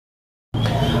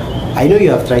I know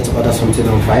you have tried to order something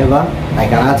on Fiverr,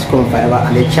 like an article on Fiverr,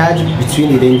 and they charge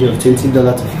between the range of $20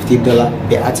 to $50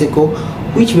 per article,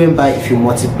 which when by if you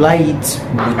multiply it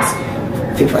with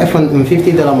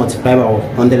 $50 multiplied by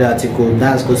 100 article,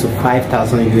 that's close to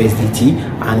 5,000 USDT,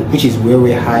 and which is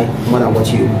way high, more than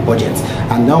what you budget.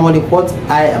 And normally what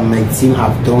I and my team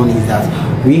have done is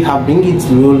that we have bring it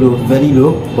low, very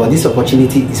low, but this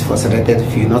opportunity is for selected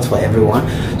few, not for everyone.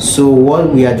 So what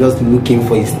we are just looking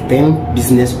for is 10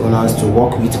 business owners to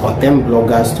work with, or 10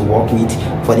 bloggers to work with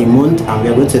for the month, and we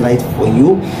are going to write for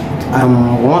you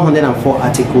 104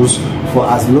 articles for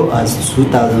as low as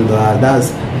 $2,000.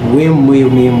 That's way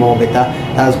more better.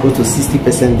 That's go to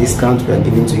 60% discount we are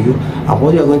giving to you. And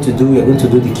what we are going to do, we are going to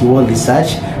do the keyword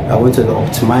research, we are going to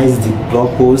optimize the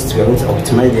blog post, we are going to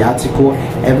optimize the article,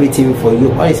 everything for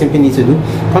you. All you simply need to do,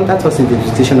 contact us in the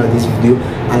description of this video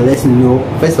and let's know,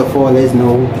 first of all, let's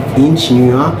know inch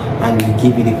new and we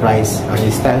give you the price and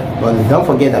the style. But don't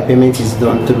forget that payment is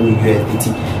done through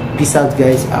USDT. Peace out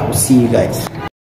guys, I will see you guys.